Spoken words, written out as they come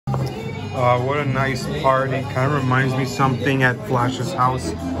What a nice party. Kind of reminds me something at Flash's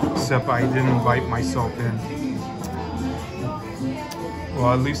house, except I didn't invite myself in.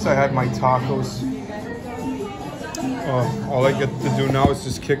 Well, at least I had my tacos. All I get to do now is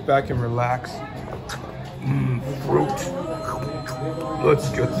just kick back and relax. Fruit. Let's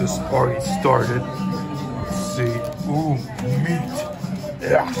get this party started. Let's see. Ooh, meat.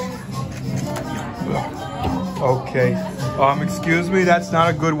 Yeah. Okay. Excuse me, that's not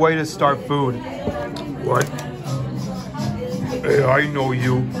a good way to start food. What? Hey, I know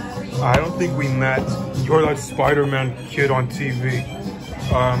you. I don't think we met. You're that Spider-Man kid on TV.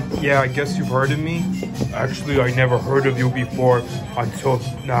 Yeah, I guess you've heard of me. Actually, I never heard of you before until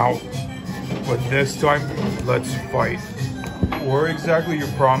now. But this time, let's fight. Where exactly you're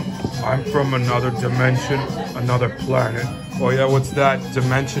from? I'm from another dimension, another planet. Oh yeah, what's that?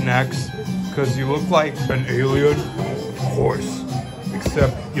 Dimension X? Because you look like an alien? Of course.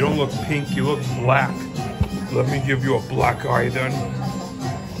 Except you don't look pink, you look black. Let me give you a black eye then.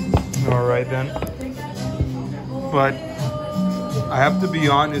 Alright then. But I have to be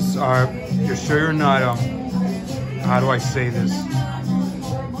honest, you're sure you're not, how do I say this?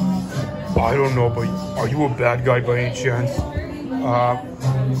 I don't know, but are you a bad guy by any chance?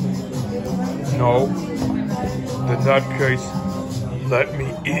 No. In that case, let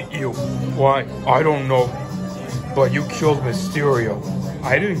me eat you. Why? I don't know. But you killed Mysterio.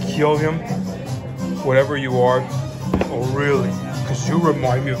 I didn't kill him. Whatever you are. Oh, really? Because you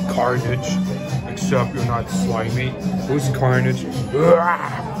remind me of Carnage. Except you're not slimy. Who's Carnage?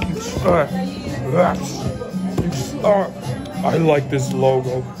 I like this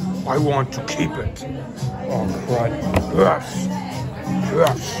logo. I want to keep it. Oh, crud.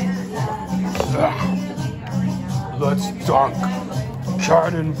 Let's dunk.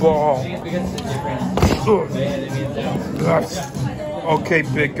 Cannonball. Okay,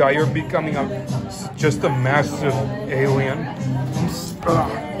 big guy, you're becoming just a massive alien.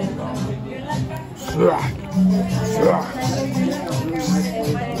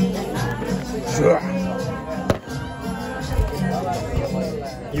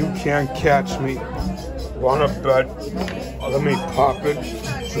 You can't catch me. Wanna bet? Let me pop it.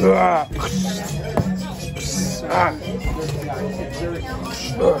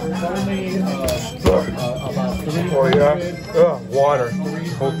 Oh yeah? Water.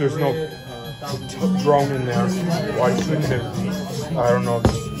 Hope there's no drone in there. Why shouldn't there be? I don't know,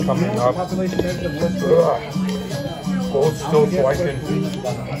 it's coming up. Hold still so I can eat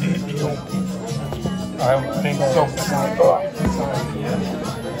you. I don't think so.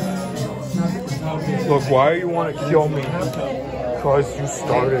 Look, why do you want to kill me? Because you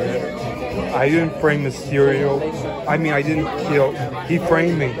started it. I didn't frame Mysterio. I mean, I didn't kill. He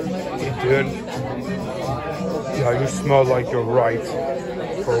framed me. He did. Yeah, you smell like you're right.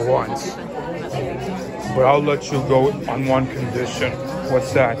 For once. But I'll let you go on one condition.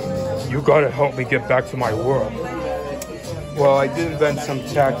 What's that? You gotta help me get back to my world. Well, I did invent some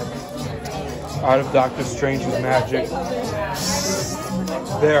tech out of Doctor Strange's magic.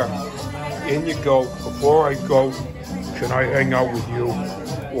 There. In you go. Before I go, can I hang out with you?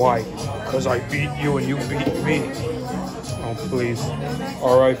 Why? Because I beat you and you beat me. Oh, please.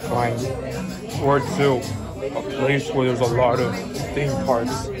 Alright, fine. Where to? A place where there's a lot of theme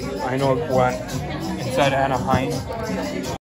parks. I know it went. It's at Anaheim.